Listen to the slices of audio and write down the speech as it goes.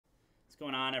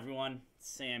going on, everyone?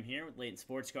 Sam here with Layton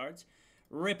Sports Cards.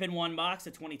 Ripping one box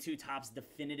of 22 Topps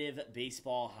Definitive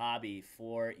Baseball Hobby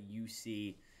for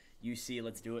UC. UC,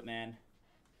 let's do it, man.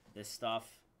 This stuff,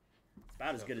 it's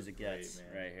about as good as it gets, man.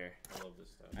 Right here. I love this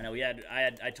stuff. I know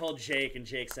I told Jake, and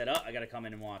Jake said, "Oh, I gotta come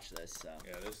in and watch this." So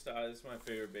yeah, this is my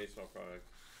favorite baseball product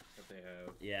that they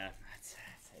have. Yeah, it's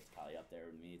probably up there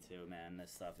with me too, man. This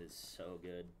stuff is so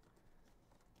good.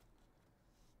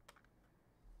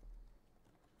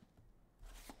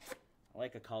 I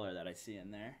like a color that I see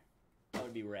in there. That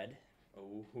would be red.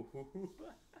 Oh, come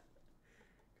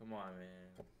on,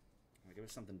 man. Give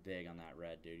us something big on that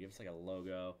red, dude. Give us like a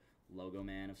logo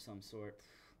man of some sort.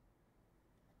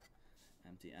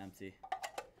 Empty.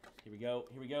 Here we go.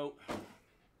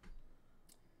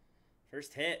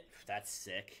 First hit. That's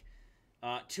sick.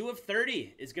 2 of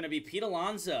 30 is going to be Pete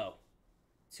Alonso.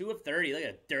 2 of 30. Look at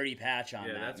a dirty patch on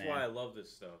that, man. Yeah, that's why I love this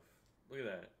stuff. Look at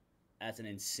that. That's an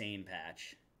insane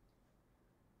patch.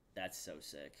 That's so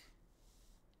sick.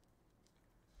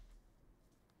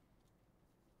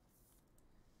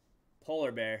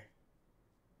 Polar bear.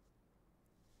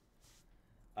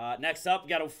 Next up, we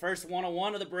got a first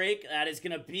 101 of the break. That is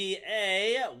going to be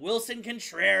a Wilson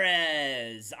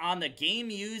Contreras on the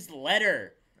game-used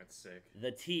letter. That's sick.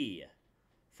 The T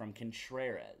from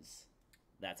Contreras.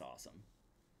 That's awesome.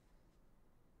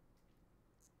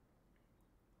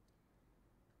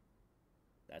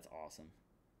 That's awesome.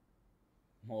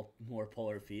 More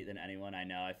polar feet than anyone. I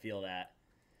know. I feel that.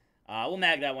 We'll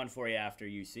mag that one for you after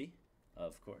UC,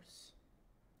 of course.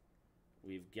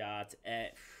 We've got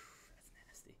that's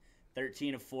nasty.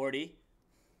 13 of 40.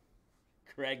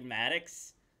 Craig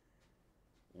Maddox.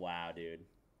 Wow, dude.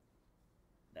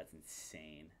 That's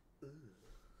insane. Ooh.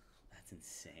 That's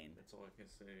insane. That's all I can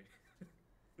say.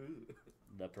 Ooh.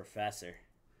 The Professor.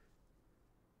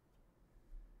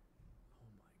 Oh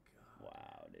my god.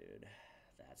 Wow, dude.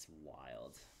 That's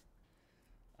wild.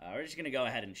 We're just going to go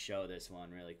ahead and show this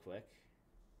one really quick.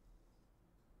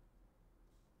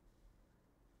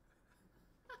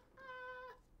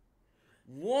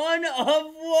 One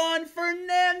of one,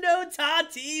 Fernando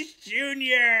Tatis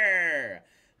Jr.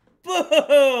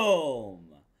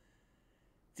 Boom!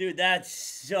 Dude, that's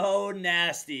so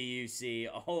nasty, you see.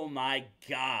 Oh my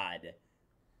god.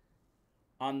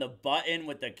 On the button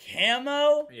with the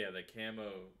camo? Yeah, the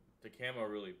camo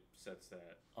really sets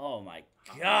that. Oh my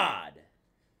god.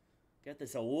 Get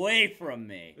this away from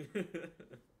me.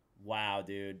 Wow,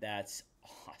 dude. That's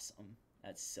awesome.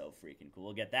 That's so freaking cool.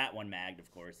 We'll get that one magged, of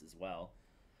course, as well.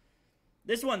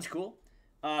 This one's cool.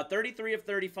 33 of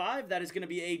 35. That is going to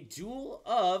be a duel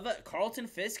of Carlton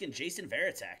Fisk and Jason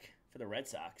Varitek for the Red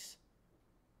Sox.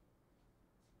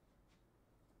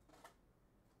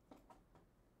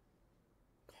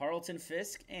 Carlton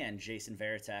Fisk and Jason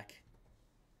Varitek.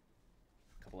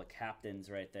 Couple of captains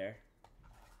right there.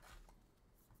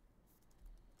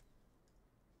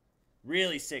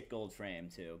 Really sick gold frame,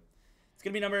 too. It's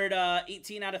going to be numbered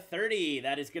 18 out of 30.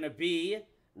 That is going to be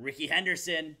Ricky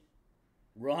Henderson.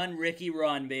 Run, Ricky,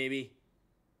 run, baby.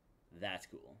 That's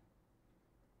cool.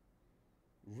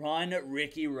 Run,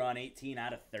 Ricky, run. 18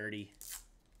 out of 30.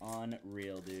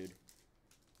 Unreal, dude.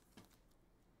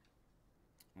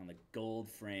 On the gold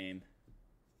frame.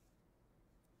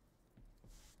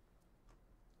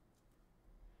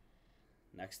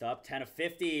 Next up, 10 of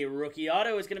 50. Rookie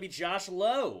auto is going to be Josh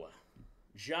Lowe.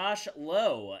 Josh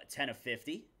Lowe, 10 of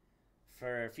 50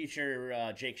 for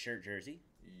future Jake shirt jersey.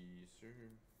 Yes, sir.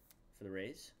 For the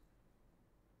Rays.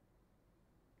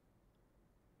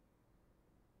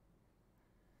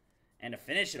 And to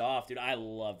finish it off, dude, I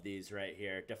love these right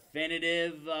here.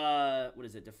 Definitive, what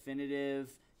is it?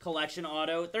 Definitive collection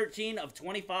auto. 13 of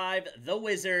 25. The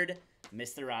Wizard,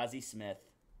 Mr. Ozzie Smith.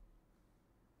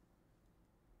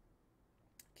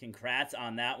 Congrats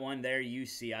on that one there,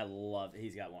 UC. I love it.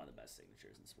 He's got one of the best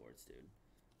signatures in sports, dude.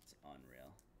 It's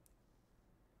unreal.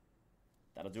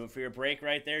 That'll do it for your break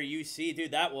right there, UC.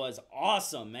 Dude, that was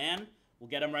awesome, man. We'll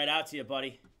get him right out to you,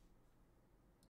 buddy.